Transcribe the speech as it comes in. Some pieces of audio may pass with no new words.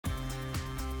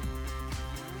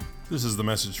This is the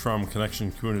message from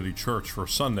Connection Community Church for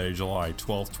Sunday, July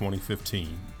 12th,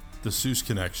 2015. The Seuss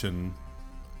Connection,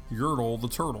 Yertle the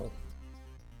Turtle.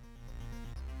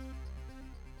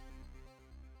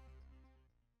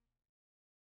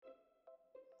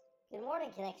 Good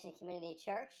morning, Connection Community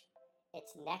Church.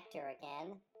 It's Nectar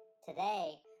again.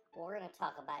 Today, we're going to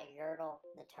talk about Yertle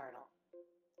the Turtle.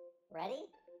 Ready?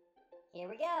 Here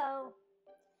we go.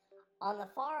 On the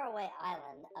faraway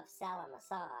island of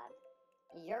Salamasan,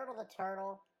 Yertle the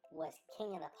Turtle was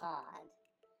king of the pond.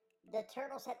 The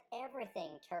turtles had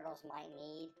everything turtles might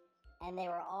need, and they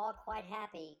were all quite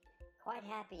happy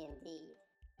indeed.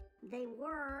 They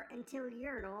were until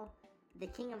Yertle, the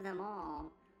king of them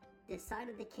all,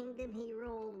 decided the kingdom he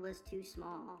ruled was too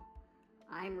small.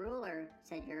 "I'm ruler,"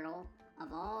 said Yertle,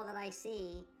 "of all that I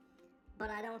see, but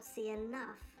I don't see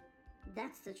enough.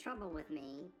 That's the trouble with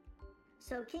me."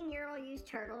 So King Yertle used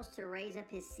turtles to raise up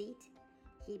his seat.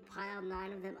 He piled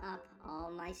 9 of them up,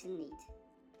 all nice and neat.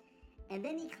 And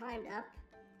then he climbed up.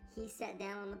 He sat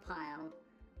down on the pile.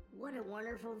 What a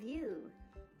wonderful view!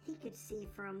 He could see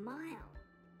for a mile.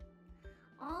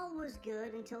 All was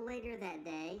good until later that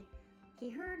day. He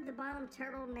heard the bottom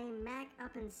turtle named Mac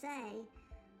up and say,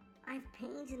 "I've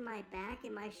pains in my back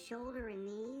and my shoulder and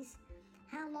knees.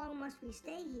 How long must we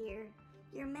stay here?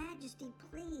 Your Majesty,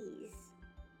 please."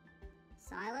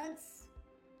 "Silence!"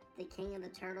 the king of the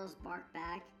turtles barked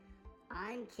back.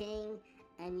 "I'm king,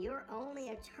 and you're only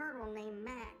a turtle named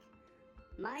Mac.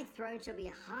 My throne shall be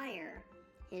higher,"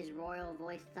 his royal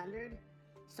voice thundered.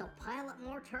 "So pile up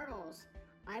more turtles.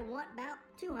 I want about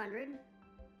 200.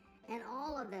 And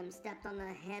all of them stepped on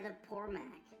the head of poor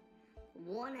Mac.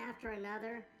 One after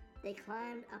another, they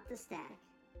climbed up the stack.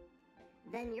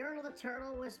 Then Yertle the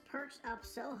Turtle was perched up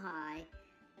so high,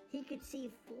 he could see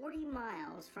 40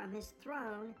 miles from his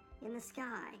throne in the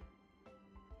sky.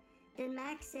 Then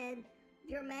Mac said,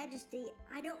 "Your Majesty,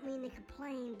 I don't mean to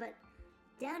complain, but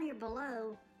down here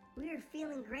below, we are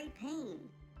feeling great pain.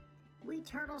 We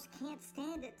turtles can't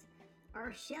stand it.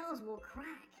 Our shells will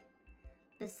crack.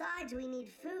 Besides, we need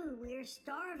food. We are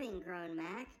starving," groaned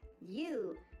Mac.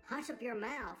 "You, hush up your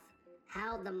mouth,"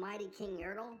 howled the mighty King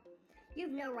Yertle.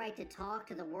 "You've no right to talk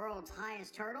to the world's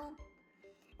highest turtle."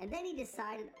 And then he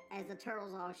decided, as the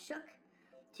turtles all shook,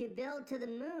 to build to the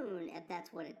moon if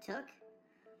that's what it took,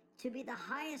 to be the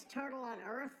highest turtle on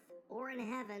earth or in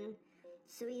heaven.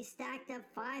 So he stacked up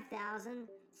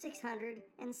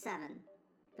 5,607.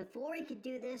 Before he could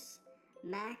do this,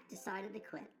 Mac decided to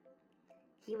quit.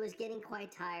 He was getting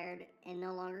quite tired and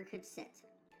no longer could sit.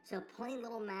 So plain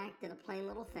little Mac did a plain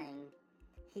little thing.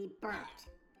 He burped,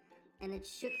 and it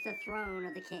shook the throne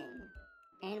of the king.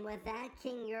 And with that,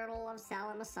 King Yertle of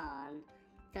Salamasan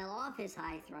fell off his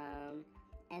high throne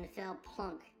and fell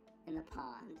plunk in the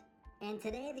pond. And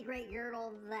today the great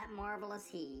Yertle, that marvelous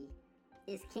he,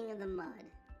 is king of the mud.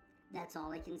 That's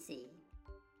all I can see.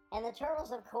 And the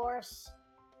turtles, of course,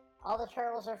 all the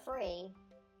turtles are free,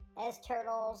 as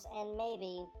turtles and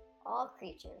maybe all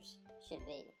creatures should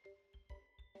be.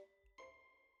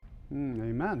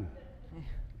 Amen.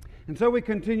 And so we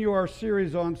continue our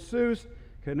series on Seuss,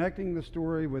 connecting the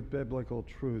story with biblical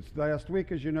truths. Last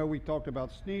week, as you know, we talked about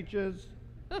Sneetches,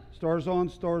 stars on,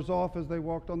 stars off as they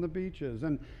walked on the beaches.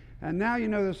 And now, you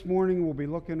know, this morning we'll be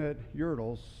looking at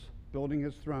Yertle's building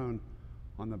his throne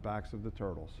on the backs of the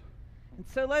turtles. And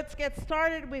so let's get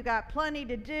started. We've got plenty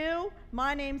to do.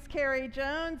 My name's Carrie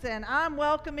Jones, and I'm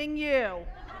welcoming you.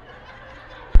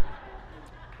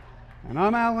 And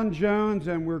I'm Alan Jones,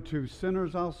 and we're two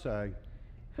sinners, I'll say,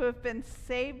 who have been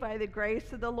saved by the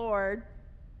grace of the Lord.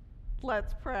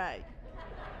 Let's pray.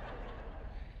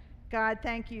 God,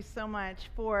 thank you so much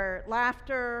for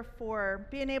laughter, for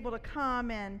being able to come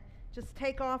and just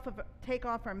take off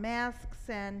our masks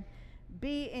and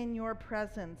be in your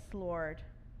presence, Lord.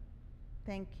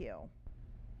 Thank you.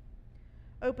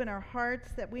 Open our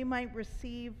hearts that we might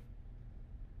receive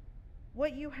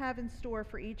what you have in store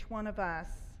for each one of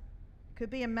us. Could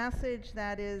be a message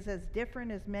that is as different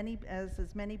as many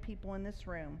people in this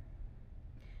room.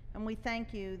 And we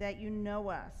thank you that you know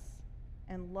us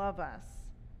and love us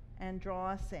and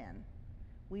draw us in.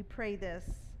 We pray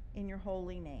this in your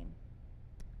holy name.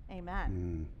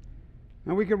 Amen.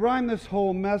 Now we could rhyme this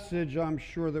whole message, I'm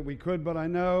sure that we could, but I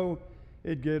know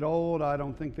it'd get old. I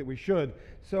don't think that we should.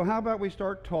 So how about we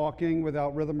start talking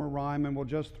without rhythm or rhyme, and we'll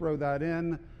just throw that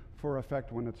in for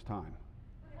effect when it's time.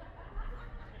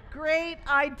 Great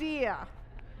idea.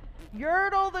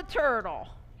 Yertle the Turtle.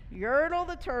 Yertle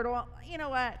the Turtle. You know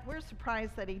what? We're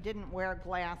surprised that he didn't wear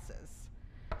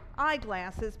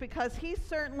eyeglasses, because he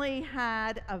certainly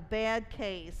had a bad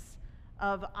case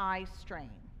of eye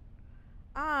strain.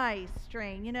 I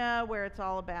strain, you know, where it's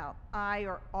all about I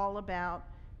or all about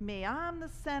me. I'm the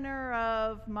center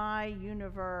of my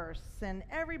universe, and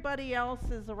everybody else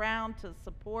is around to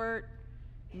support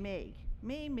me.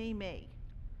 Me.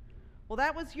 Well,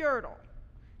 that was Yertle.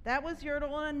 That was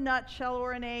Yertle in a nutshell,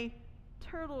 or in a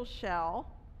turtle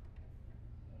shell.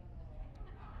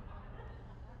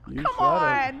 You Come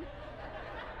said on. it.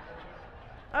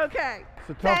 Okay. It's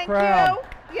a tough Thank crowd.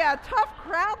 you. Yeah, tough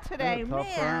crowd today. Yeah, tough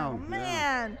man, crowd, yeah.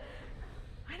 man.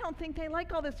 I don't think they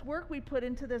like all this work we put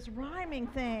into this rhyming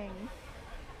thing.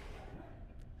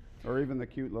 Or even the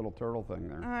cute little turtle thing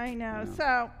there. I know. Yeah.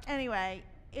 So, anyway,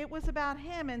 it was about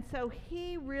him. And so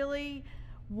he really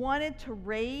wanted to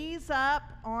raise up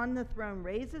on the throne,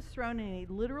 raise his throne, and he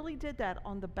literally did that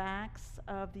on the backs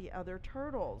of the other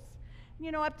turtles.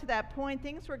 You know, up to that point,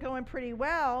 things were going pretty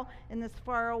well in this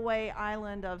faraway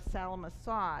island of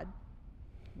Salamassad,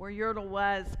 where Yertle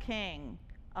was king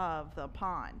of the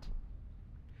pond.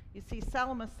 You see,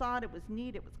 Salamassad, it was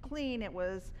neat, it was clean,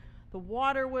 the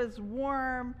water was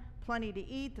warm, plenty to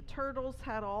eat. The turtles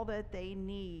had all that they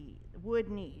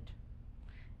would need.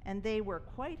 And they were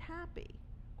quite happy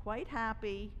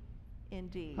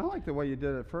indeed. I like the way you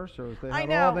did it first, Rose. They I had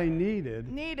know. all they needed.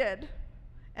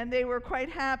 And they were quite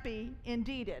happy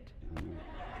indeeded.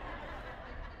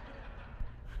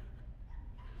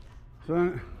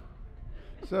 So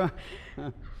Hey,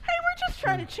 we're just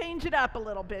trying to change it up a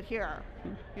little bit here.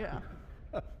 Yeah.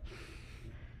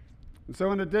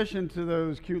 So in addition to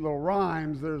those cute little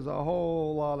rhymes, there's a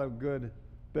whole lot of good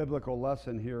biblical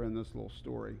lesson here in this little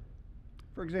story.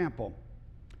 For example,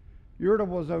 Yertle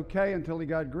was okay until he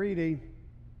got greedy,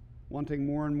 wanting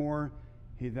more and more.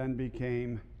 He then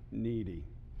became needy.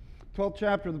 12th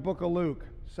chapter of the book of Luke,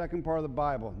 second part of the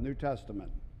Bible, New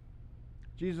Testament.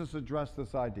 Jesus addressed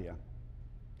this idea.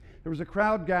 There was a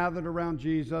crowd gathered around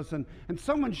Jesus, and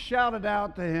someone shouted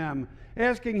out to him,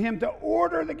 asking him to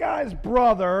order the guy's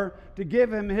brother to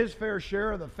give him his fair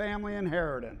share of the family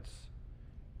inheritance.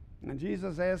 And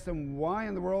Jesus asked him why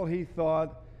in the world he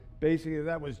thought basically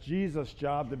that was Jesus'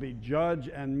 job to be judge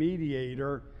and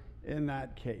mediator in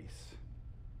that case.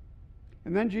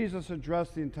 And then Jesus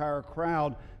addressed the entire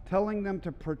crowd, telling them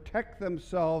to protect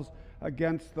themselves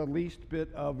against the least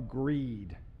bit of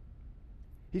greed.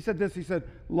 He said this, he said,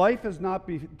 life is not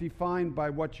defined by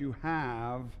what you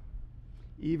have,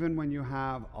 even when you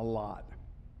have a lot.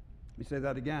 Let me say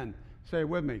that again. Say it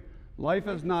with me. Life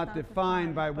is not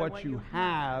defined by what you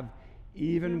have,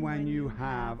 even when you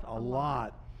have a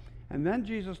lot. And then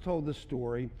Jesus told the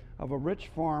story of a rich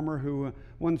farmer who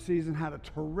one season had a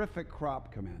terrific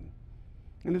crop come in.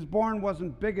 And his barn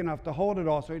wasn't big enough to hold it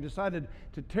all, so he decided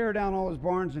to tear down all his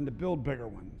barns and to build bigger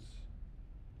ones.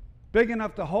 Big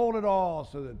enough to hold it all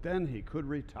so that then he could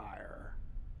retire.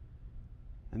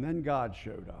 And then God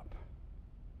showed up.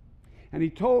 And he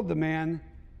told the man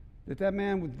that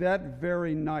man with that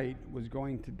very night was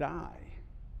going to die.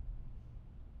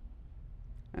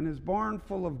 And his barn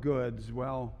full of goods,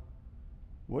 well,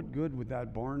 what good would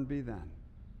that barn be then?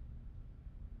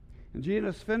 And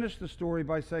Jesus finished the story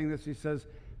by saying this. He says,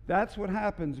 that's what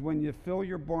happens when you fill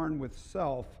your barn with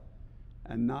self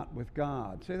and not with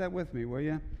God. Say that with me, will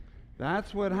you?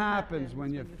 That's what happens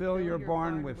when you fill your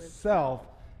barn with self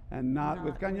and not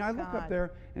with God. I look up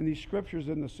there in these scriptures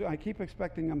in the, I keep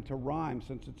expecting them to rhyme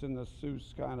since it's in the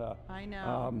Seuss kind of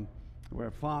where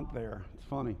font there. It's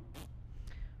funny.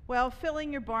 Well,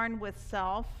 filling your barn with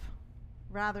self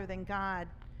rather than God.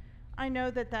 I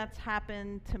know that that's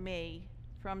happened to me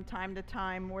from time to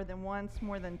time, more than once,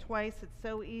 more than twice. It's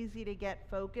so easy to get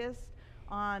focused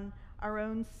on our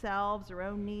own selves, our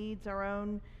own needs, our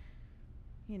own,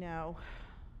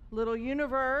 little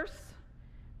universe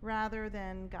rather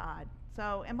than God.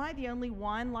 So am I the only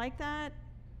one like that?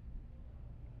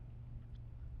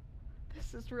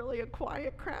 This is really a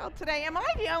quiet crowd today. Am I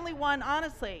the only one,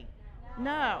 honestly?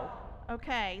 No.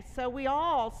 Okay, so we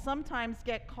all sometimes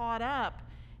get caught up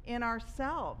in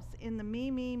ourselves, in the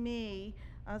me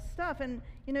stuff. And,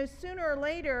 sooner or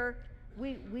later,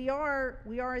 we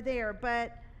are there.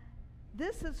 But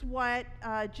this is what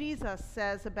Jesus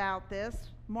says about this.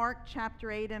 Mark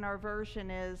chapter 8 in our version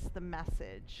is the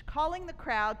Message. Calling the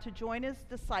crowd to join his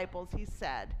disciples, he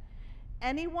said,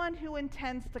 anyone who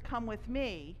intends to come with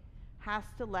me has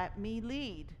to let me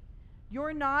lead.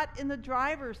 You're not in the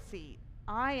driver's seat.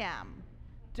 I am.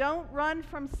 Don't run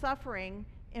from suffering.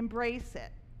 Embrace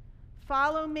it.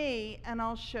 Follow me and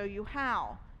I'll show you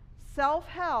how.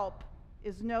 Self-help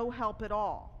is no help at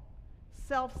all.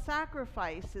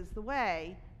 Self-sacrifice is the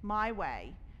way, my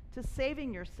way, to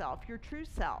saving yourself, your true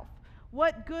self.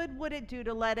 What good would it do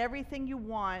to let everything you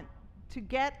want, to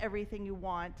get everything you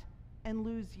want, and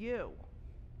lose you?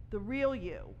 the real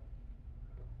you,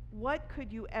 what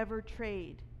could you ever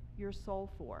trade your soul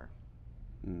for?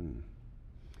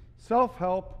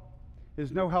 Self-help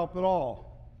is no help at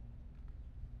all.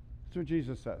 That's what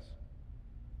Jesus says.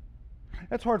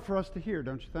 That's hard for us to hear,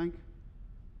 don't you think?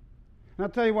 And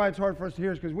I'll tell you why it's hard for us to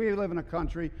hear is because we live in a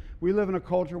country, we live in a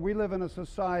culture, we live in a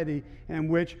society in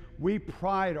which we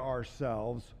pride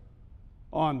ourselves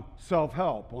on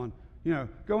self-help, on,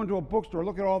 go into a bookstore,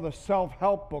 look at all the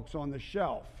self-help books on the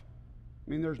shelf. I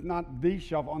mean, there's not the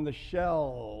shelf, on the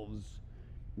shelves.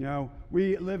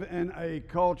 We live in a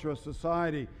culture, a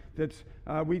society that's,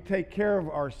 we take care of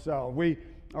ourselves. We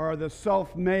are the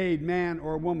self-made man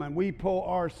or woman. We pull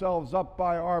ourselves up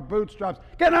by our bootstraps.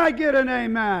 Can I get an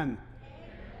amen?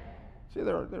 See,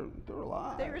 they're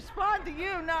alive. They respond to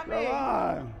you, not They're me.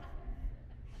 alive.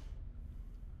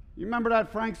 You remember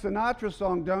that Frank Sinatra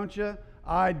song, don't you?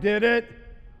 I did it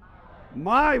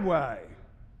my way.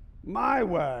 My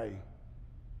way.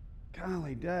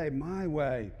 Golly day, my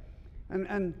way.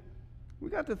 And we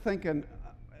got to thinking,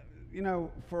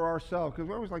 for ourselves, because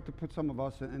we always like to put some of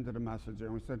us into the message there.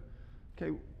 And we said,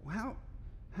 okay,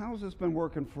 how's this been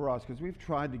working for us? Because we've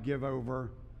tried to give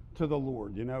over to the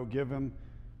Lord, give Him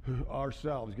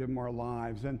ourselves, give Him our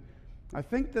lives. And I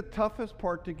think the toughest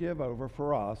part to give over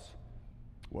for us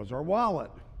was our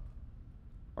wallet,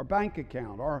 our bank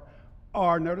account,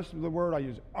 our notice the word I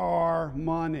use, our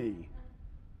money.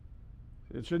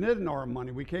 It isn't our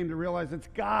money. We came to realize it's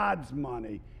God's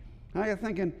money. And I got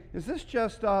thinking, is this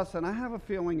just us? And I have a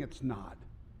feeling it's not.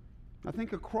 I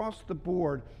think across the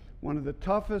board, one of the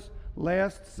toughest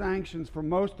last sanctions for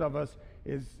most of us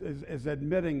is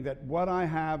admitting that what I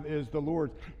have is the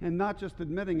Lord's. And not just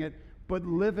admitting it, but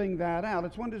living that out.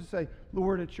 It's one thing to say,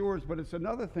 Lord, it's yours, but it's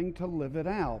another thing to live it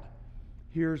out.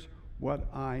 Here's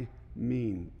what I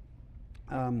mean.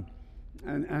 When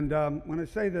I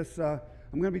say this, I'm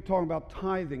going to be talking about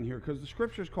tithing here because the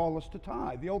scriptures call us to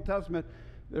tithe. The Old Testament,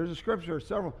 there's a scripture,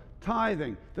 several,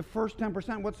 tithing, the first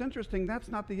 10%. What's interesting, that's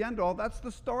not the end all, that's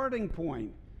the starting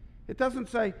point. It doesn't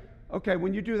say, okay,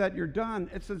 when you do that, you're done.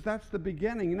 It says that's the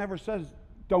beginning. It never says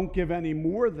don't give any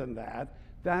more than that.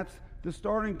 That's the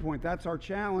starting point. That's our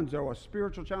challenge, though, a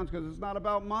spiritual challenge, because it's not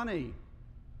about money.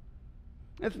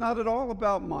 It's not at all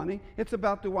about money. It's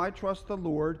about, do I trust the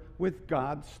Lord with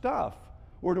God's stuff?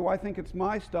 Or do I think it's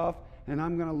my stuff and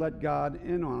I'm going to let God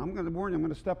in on it? I'm going to warn you, I'm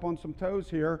going to step on some toes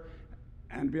here.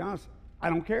 And to be honest, I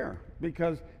don't care,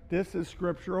 because this is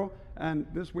scriptural, and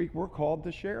this week we're called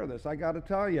to share this. I got to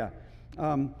tell you,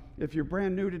 if you're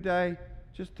brand new today,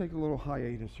 just take a little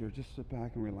hiatus here. Just sit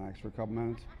back and relax for a couple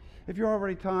minutes. If you're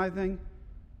already tithing,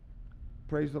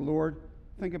 praise the Lord.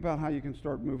 Think about how you can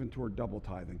start moving toward double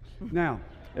tithing. Now,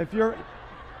 if you're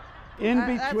in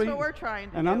between, that's what we're trying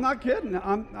to do. And I'm not kidding.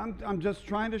 I'm just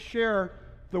trying to share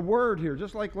the word here.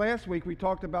 Just like last week we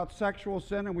talked about sexual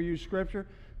sin and we used scripture.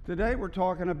 Today we're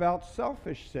talking about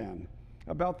selfish sin,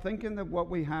 about thinking that what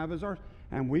we have is ours.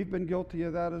 And we've been guilty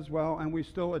of that as well, and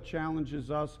it challenges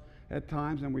us at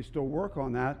times, and we still work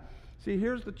on that. See,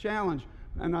 here's the challenge,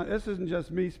 and this isn't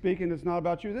just me speaking, it's not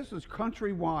about you. This is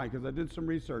countrywide, because I did some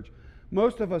research.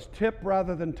 Most of us tip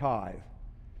rather than tithe.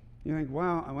 You think,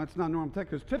 wow, that's not normal,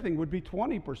 because tipping would be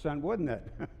 20%, wouldn't it?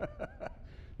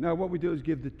 No, what we do is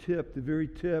give the tip, the very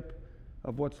tip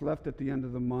of what's left at the end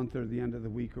of the month or the end of the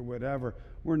week or whatever.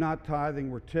 We're not tithing,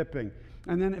 we're tipping.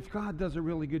 And then if God does a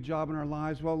really good job in our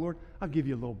lives, well, Lord, I'll give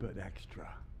you a little bit extra.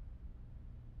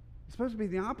 It's supposed to be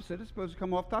the opposite. It's supposed to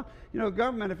come off top.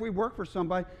 Government, if we work for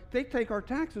somebody, they take our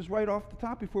taxes right off the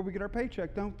top before we get our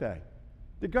paycheck, don't they?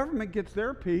 The government gets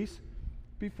their piece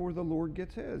before the Lord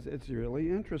gets his. It's really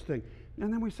interesting.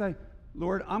 And then we say,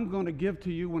 Lord, I'm going to give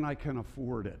to you when I can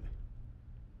afford it.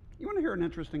 You want to hear an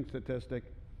interesting statistic?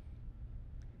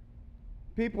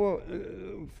 People,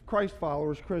 Christ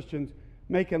followers, Christians,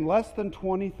 making less than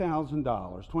 $20,000,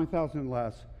 $20,000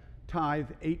 less, tithe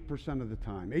 8% of the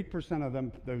time. 8%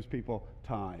 of those people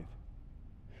tithe.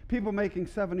 People making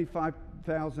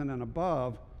 $75,000 and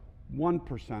above,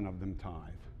 1% of them tithe.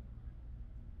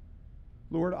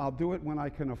 Lord, I'll do it when I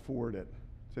can afford it.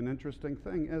 It's an interesting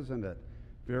thing, isn't it?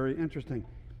 Very interesting.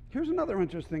 Here's another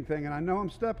interesting thing, and I know I'm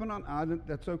stepping on,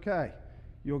 that's okay.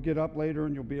 You'll get up later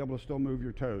and you'll be able to still move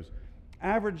your toes.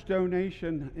 Average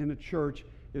donation in a church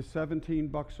is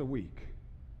 $17 a week,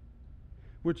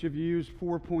 which if you use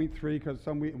 4.3, because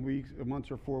some months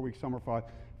are 4 weeks, some are 5.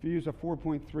 If you use a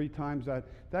 4.3 times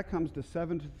that comes to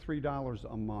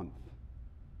 $73 a month.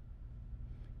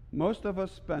 Most of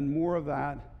us spend more of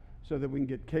that so that we can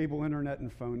get cable, internet,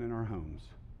 and phone in our homes.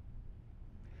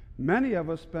 Many of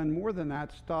us spend more than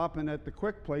that stopping at the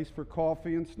quick place for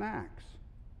coffee and snacks.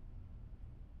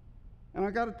 And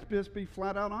I got to just be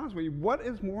flat out honest with you. What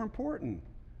is more important?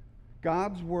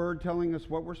 God's word telling us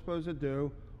what we're supposed to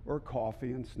do, or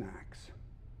coffee and snacks?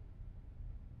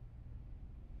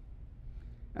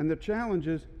 And the challenge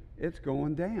is, it's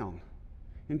going down.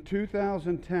 In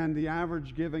 2010, the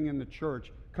average giving in the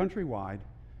church, countrywide,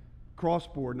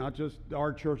 cross-board, not just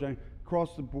our church,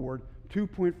 across the board,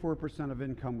 2.4% of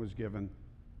income was given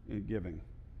in giving.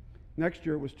 Next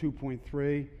year it was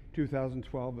 2.3.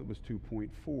 2012 it was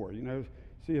 2.4. You know,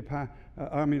 see it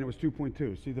was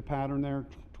 2.2. See the pattern there?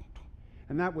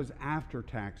 And that was after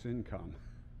tax income.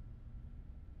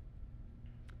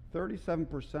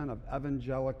 37% of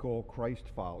evangelical Christ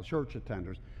followers, church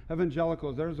attenders.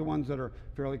 Evangelicals, there's the ones that are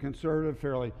fairly conservative,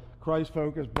 fairly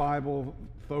Christ-focused,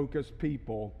 Bible-focused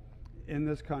people in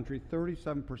this country.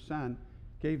 37%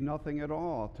 gave nothing at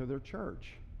all to their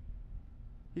church.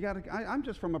 You got to. I'm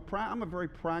just I'm a very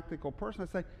practical person. I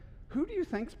say, who do you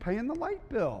think's paying the light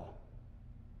bill?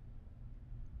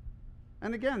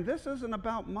 And again, this isn't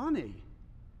about money.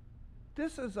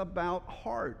 This is about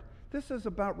heart. This is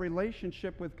about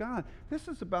relationship with God. This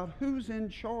is about who's in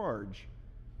charge.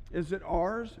 Is it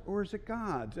ours or is it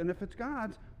God's? And if it's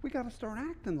God's, we got to start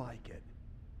acting like it.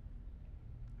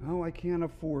 Oh, I can't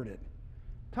afford it.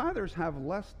 Tithers have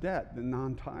less debt than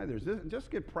non-tithers. Just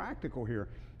get practical here.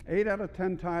 8 out of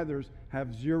 10 tithers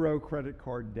have 0 credit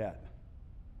card debt.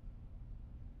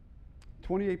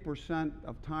 28%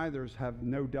 of tithers have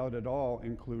no debt at all,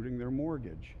 including their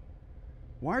mortgage.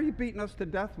 Why are you beating us to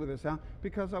death with this, Al?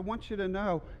 Because I want you to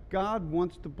know God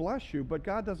wants to bless you, but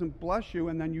God doesn't bless you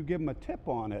and then you give him a tip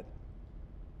on it.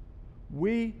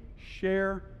 We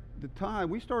share the tithe.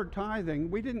 We started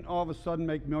tithing. We didn't all of a sudden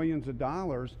make millions of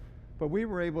dollars, but we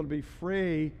were able to be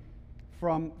free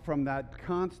from that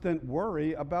constant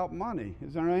worry about money.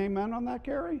 Is there an amen on that,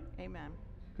 Carrie? Amen.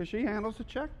 Because she handles the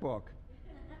checkbook.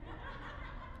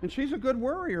 And she's a good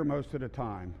worrier most of the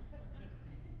time.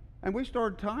 And we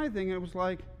started tithing, and it was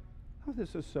like, oh,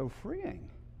 this is so freeing.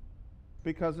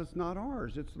 Because it's not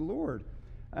ours, it's the Lord.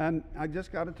 And I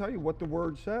just got to tell you what the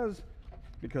Word says,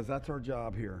 because that's our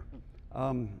job here.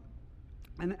 And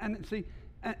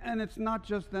it's not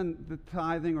just then the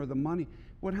tithing or the money.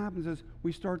 What happens is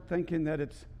we start thinking that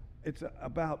it's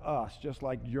about us, just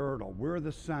like Yertle. We're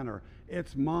the center.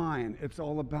 It's mine. It's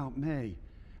all about me.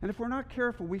 And if we're not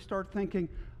careful, we start thinking,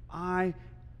 I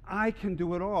can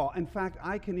do it all. In fact,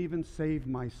 I can even save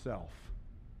myself.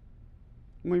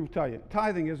 Let me tell you,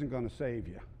 tithing isn't going to save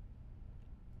you.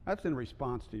 That's in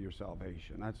response to your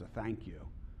salvation. That's a thank you.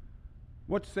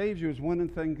 What saves you is one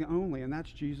thing only, and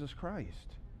that's Jesus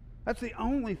Christ. That's the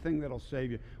only thing that'll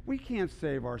save you. We can't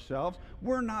save ourselves.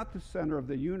 We're not the center of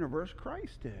the universe.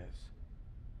 Christ is.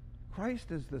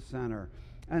 Christ is the center.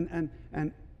 And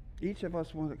each of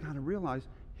us want to kind of realize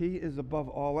he is above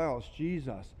all else.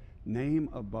 Jesus, name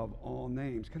above all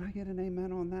names. Can I get an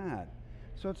amen on that?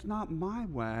 So it's not my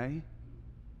way.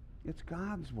 It's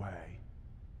God's way.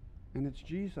 And it's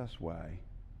Jesus' way.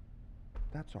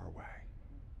 That's our way.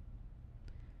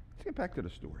 Let's get back to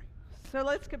the story. So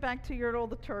let's get back to Yertle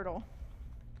the turtle.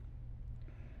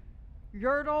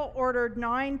 Yertle ordered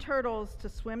 9 turtles to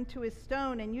swim to his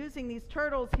stone, and using these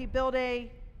turtles, he built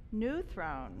a new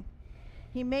throne.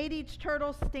 He made each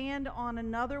turtle stand on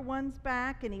another one's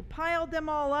back, and he piled them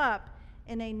all up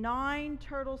in a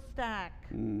 9-turtle stack.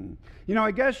 You know,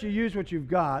 I guess you use what you've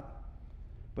got,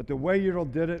 but the way Yertle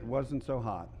did it wasn't so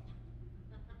hot.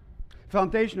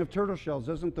 Foundation of turtle shells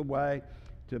isn't the way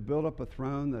to build up a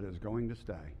throne that is going to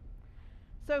stay.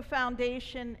 So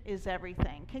foundation is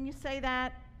everything. Can you say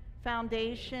that?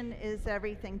 Foundation is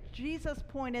everything. Jesus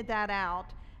pointed that out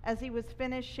as he was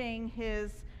finishing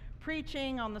his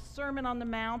preaching on the Sermon on the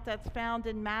Mount that's found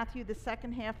in Matthew, the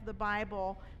second half of the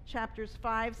Bible, chapters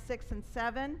 5, 6, and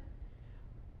 7.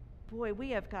 Boy, we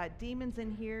have got demons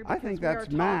in here because I think we that's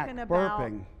are Mac talking about,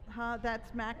 burping.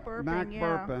 That's Mac burping. Mac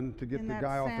yeah, burping to get the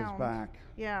guy off his back.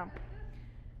 Yeah.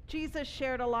 Jesus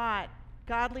shared a lot,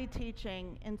 godly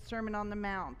teaching in Sermon on the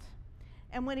Mount.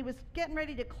 And when he was getting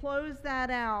ready to close that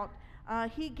out,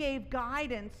 he gave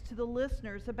guidance to the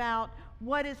listeners about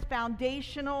what is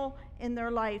foundational in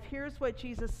their life. Here's what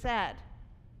Jesus said.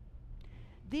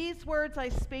 These words I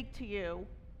speak to you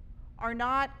are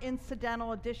not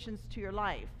incidental additions to your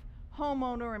life,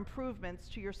 homeowner improvements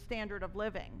to your standard of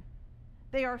living.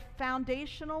 They are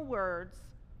foundational words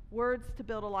to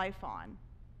build a life on.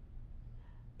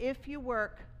 If you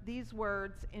work these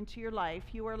words into your life,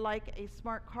 you are like a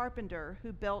smart carpenter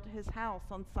who built his house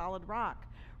on solid rock.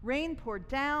 Rain poured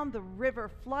down, the river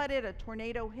flooded, a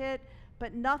tornado hit,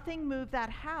 but nothing moved that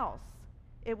house.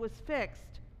 It was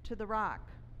fixed to the rock.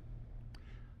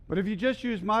 But if you just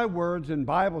use my words in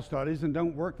Bible studies and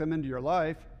don't work them into your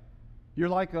life, you're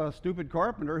like a stupid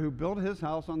carpenter who built his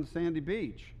house on the sandy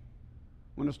beach.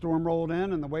 When a storm rolled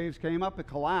in and the waves came up, it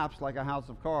collapsed like a house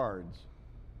of cards.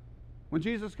 When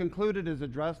Jesus concluded his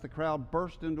address, the crowd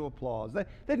burst into applause.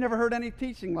 They'd never heard any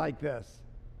teaching like this.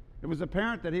 It was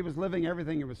apparent that he was living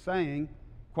everything he was saying,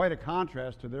 quite a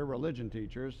contrast to their religion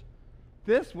teachers.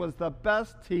 This was the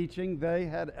best teaching they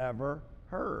had ever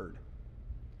heard.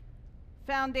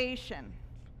 Foundation.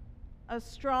 A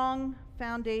strong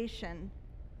foundation.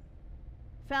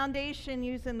 Foundation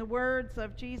using the words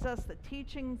of Jesus, the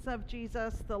teachings of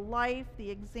Jesus, the life, the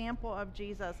example of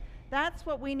Jesus. That's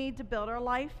what we need to build our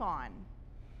life on.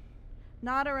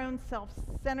 Not our own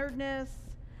self-centeredness,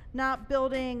 not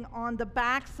building on the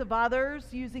backs of others,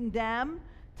 using them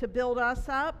to build us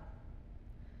up.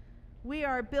 We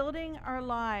are building our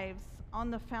lives on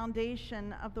the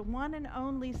foundation of the one and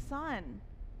only Son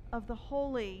of the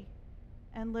holy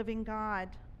and living God.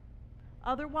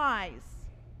 Otherwise,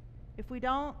 if we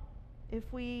don't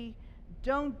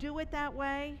do it that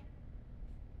way,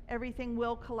 everything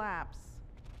will collapse.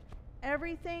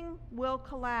 Everything will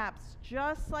collapse,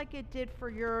 just like it did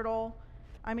for Yertle.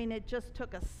 I mean, it just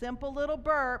took a simple little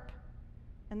burp,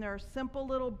 and there are simple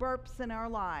little burps in our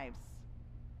lives,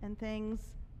 and things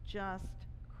just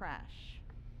crash.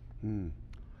 And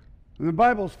the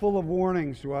Bible's full of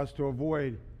warnings to us to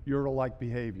avoid Yertle-like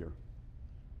behavior.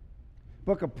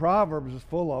 Book of Proverbs is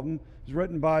full of them. It's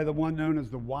written by the one known as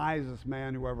the wisest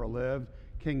man who ever lived,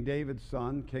 King David's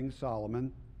son, King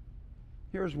Solomon.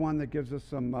 Here's one that gives us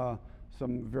some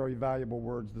very valuable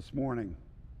words this morning.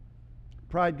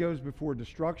 Pride goes before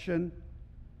destruction,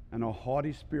 and a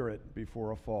haughty spirit before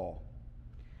a fall.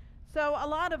 So a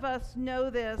lot of us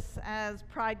know this as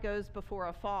pride goes before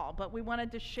a fall, but we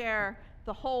wanted to share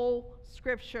the whole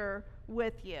scripture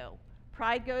with you.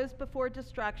 Pride goes before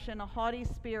destruction, a haughty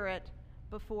spirit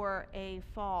before a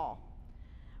fall.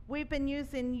 We've been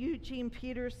using Eugene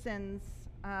Peterson's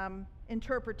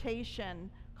interpretation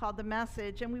called The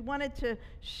Message, and we wanted to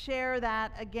share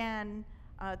that again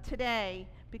today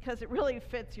because it really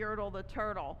fits Yertle the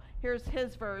turtle. Here's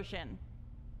his version.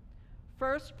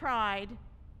 First pride,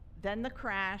 then the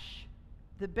crash.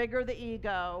 The bigger the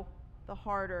ego, the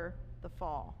harder the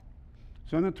fall.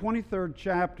 So in the 23rd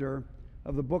chapter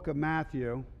of the book of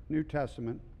Matthew, New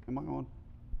Testament, am I on?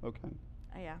 Okay.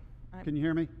 Yeah. Can you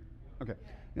hear me? Okay.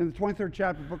 In the 23rd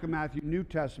chapter of the book of Matthew, New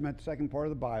Testament, second part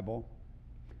of the Bible,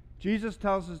 Jesus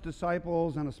tells his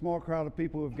disciples and a small crowd of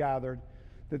people who have gathered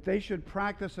that they should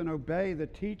practice and obey the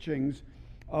teachings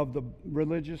of the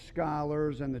religious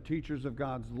scholars and the teachers of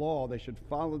God's law. They should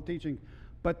follow the teaching,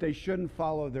 but they shouldn't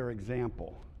follow their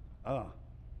example.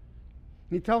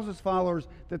 He tells his followers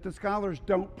that the scholars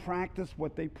don't practice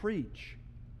what they preach,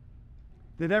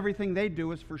 that everything they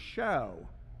do is for show,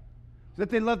 that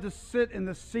they love to sit in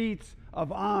the seats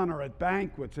of honor at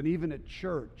banquets and even at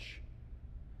church.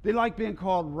 They like being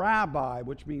called rabbi,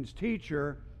 which means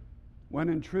teacher, when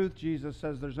in truth Jesus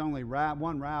says there's only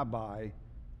one rabbi,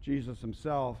 Jesus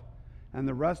himself, and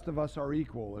the rest of us are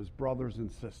equal as brothers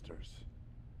and sisters.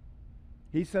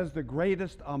 He says the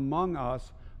greatest among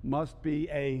us must be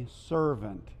a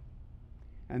servant.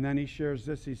 And then he shares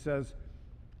this. He says,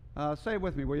 say it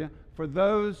with me, will you? For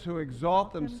those who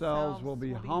exalt themselves will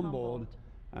be humbled,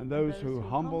 and those who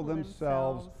humble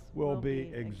themselves will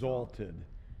be exalted.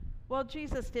 Well,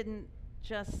 Jesus didn't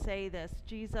just say this.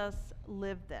 Jesus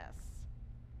lived this.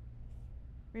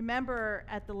 Remember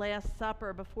at the Last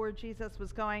Supper, before Jesus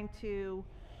was going to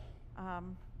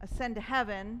ascend to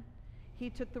heaven,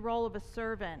 he took the role of a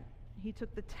servant. He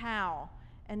took the towel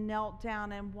and knelt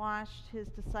down and washed his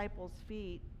disciples'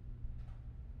 feet.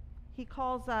 He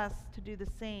calls us to do the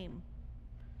same,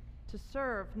 to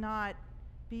serve, not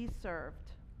be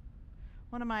served.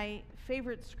 One of my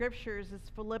favorite scriptures is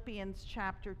Philippians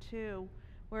chapter 2,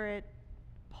 where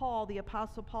Paul, the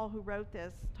Apostle Paul who wrote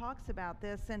this, talks about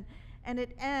this. And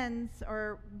it ends,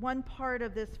 or one part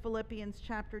of this Philippians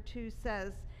chapter 2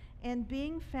 says, and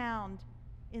being found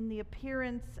in the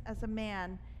appearance as a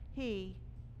man, he,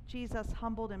 Jesus,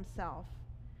 humbled himself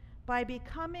by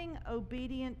becoming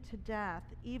obedient to death,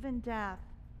 even death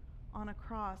on a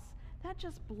cross. That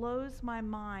just blows my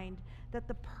mind that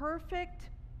the perfect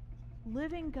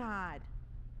living God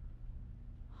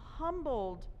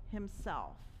humbled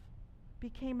himself,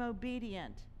 became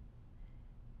obedient,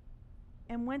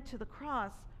 and went to the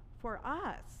cross for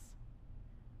us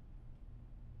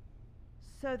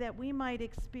so that we might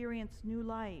experience new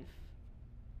life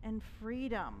and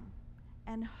freedom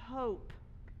and hope,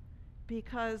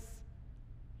 because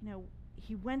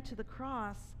he went to the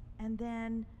cross and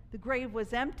then the grave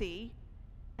was empty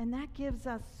And that gives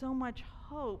us so much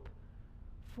hope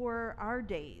for our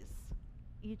days,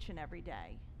 each and every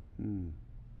day.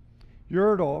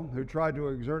 Yertle, who tried to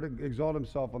exalt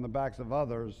himself on the backs of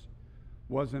others,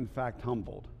 was in fact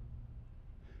humbled.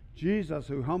 Jesus,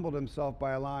 who humbled himself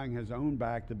by allowing his own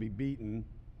back to be beaten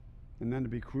and then to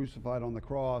be crucified on the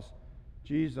cross,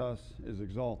 Jesus is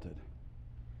exalted.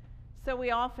 So we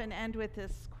often end with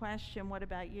this question, what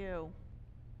about you?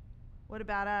 What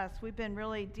about us? We've been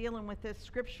really dealing with this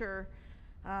scripture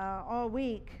all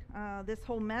week, this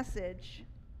whole message.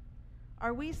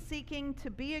 Are we seeking to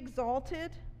be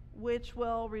exalted, which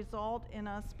will result in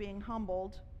us being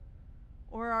humbled?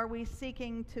 Or are we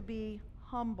seeking to be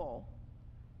humble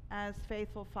as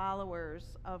faithful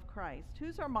followers of Christ?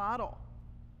 Who's our model?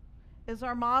 Is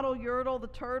our model Yertle the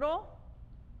turtle?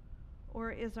 Or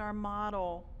is our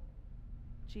model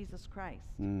Jesus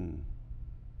Christ?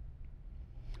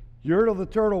 Yertle the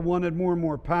turtle wanted more and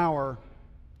more power.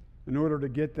 In order to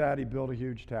get that, he built a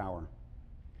huge tower.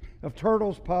 If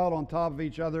turtles piled on top of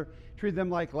each other, treated them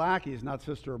like lackeys, not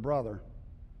sister or brother.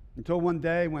 Until one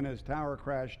day when his tower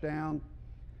crashed down,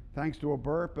 thanks to a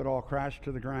burp, it all crashed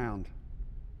to the ground.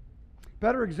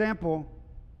 Better example,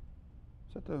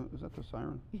 is that the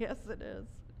siren? Yes, it is.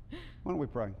 Why don't we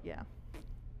pray? Yeah.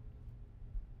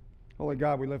 Holy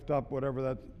God, we lift up whatever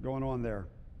that's going on there.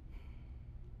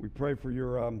 We pray for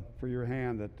your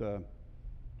hand that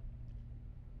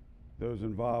those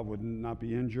involved would not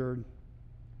be injured,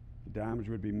 the damage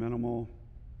would be minimal,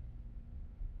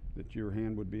 that your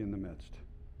hand would be in the midst.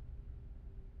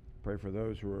 Pray for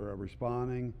those who are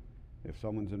responding, if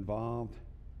someone's involved.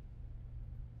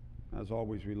 As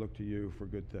always, we look to you for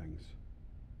good things.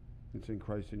 It's in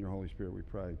Christ and your Holy Spirit we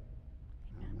pray.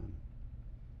 Amen.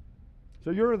 So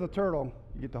you're the turtle.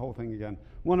 You get the whole thing again.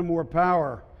 Wanted more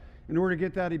power. In order to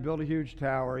get that, he built a huge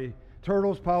tower.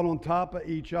 Turtles piled on top of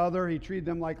each other. He treated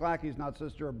them like lackeys, not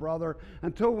sister or brother.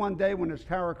 Until one day when his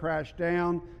tower crashed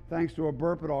down, thanks to a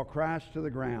burp, it all crashed to the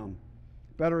ground.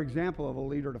 Better example of a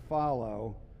leader to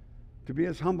follow. To be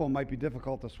as humble might be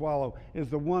difficult to swallow, is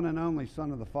the one and only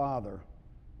Son of the Father,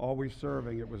 always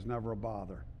serving. It was never a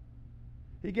bother.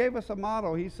 He gave us a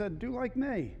model. He said, do like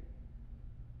me.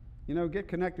 Get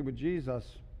connected with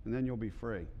Jesus, and then you'll be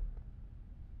free.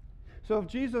 So if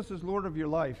Jesus is Lord of your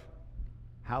life,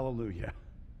 hallelujah.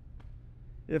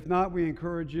 If not, we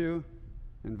encourage you,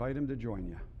 invite him to join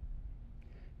you.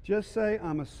 Just say,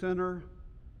 I'm a sinner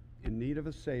in need of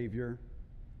a Savior.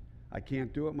 I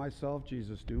can't do it myself.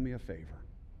 Jesus, do me a favor.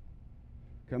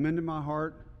 Come into my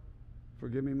heart,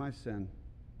 forgive me my sin,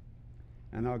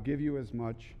 and I'll give you as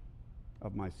much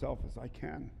of myself as I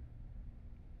can.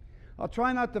 I'll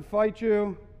try not to fight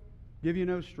you, give you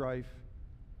no strife,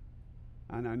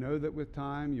 and I know that with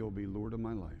time you'll be Lord of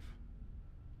my life.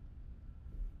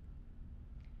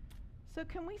 So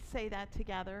can we say that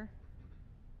together?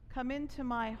 Come into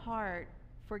my heart,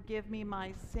 forgive me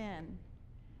my sin,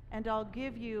 and I'll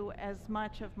give you as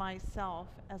much of myself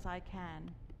as I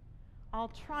can.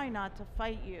 I'll try not to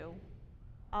fight you.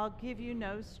 I'll give you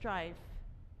no strife,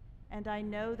 and I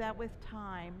know that with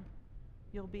time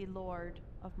you'll be Lord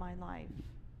of my life.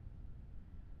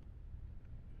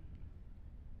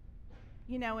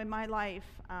 In my life,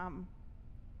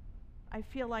 I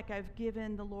feel like I've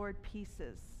given the Lord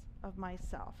pieces of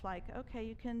myself. Like, okay,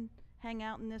 you can hang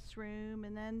out in this room,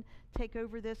 and then take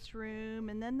over this room,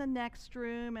 and then the next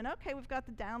room, and okay, we've got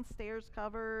the downstairs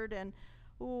covered, and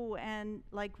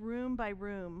like room by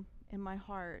room in my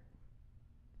heart.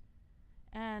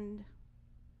 And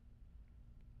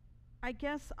I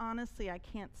guess honestly I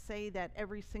can't say that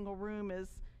every single room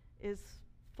is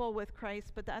full with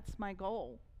Christ, but that's my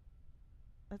goal.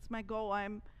 That's my goal.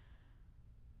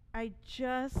 I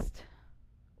just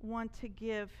want to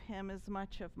give him as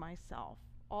much of myself,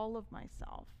 all of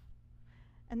myself.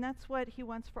 And that's what he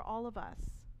wants for all of us,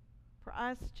 for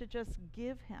us to just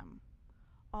give him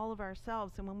all of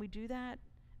ourselves. And when we do that,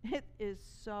 it is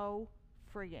so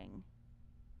freeing,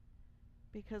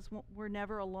 because we're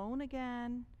never alone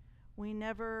again.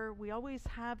 We always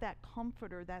have that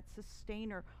comforter, that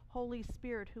sustainer, Holy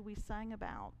Spirit, who we sang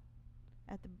about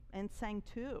and sang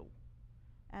to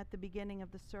at the beginning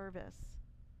of the service.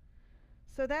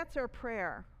 So that's our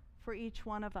prayer for each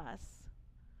one of us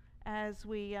as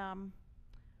we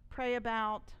pray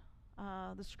about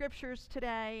the scriptures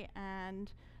today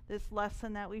and this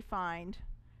lesson that we find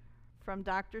from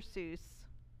Dr. Seuss,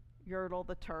 Yertle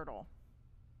the Turtle.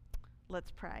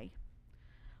 Let's pray.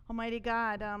 Almighty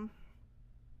God,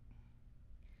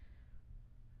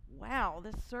 wow,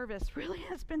 this service really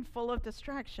has been full of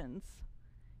distractions.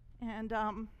 And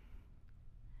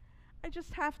I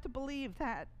just have to believe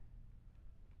that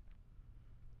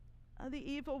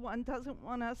The evil one doesn't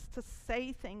want us to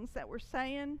say things that we're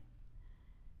saying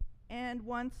and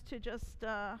wants to just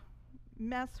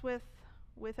mess with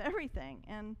everything.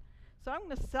 And so I'm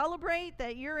going to celebrate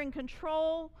that you're in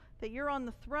control, that you're on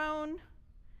the throne,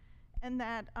 and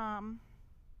that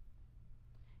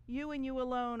you and you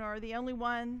alone are the only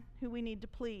one who we need to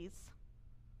please.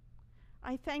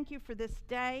 I thank you for this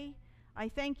day. I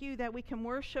thank you that we can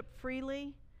worship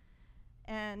freely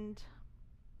and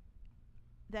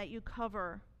that you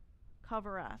cover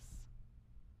us.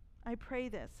 I pray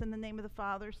this in the name of the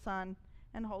Father, Son,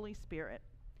 and Holy Spirit.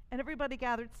 And everybody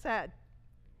gathered said,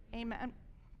 Amen.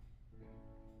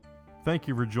 Thank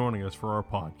you for joining us for our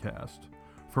podcast.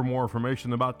 For more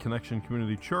information about Connection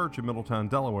Community Church in Middletown,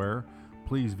 Delaware,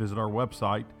 please visit our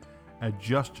website at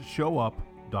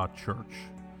justshowup.church.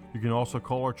 You can also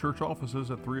call our church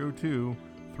offices at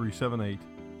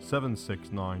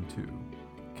 302-378-7692.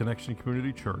 Connection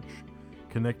Community Church,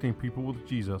 connecting people with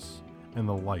Jesus and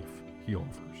the life he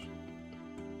offers.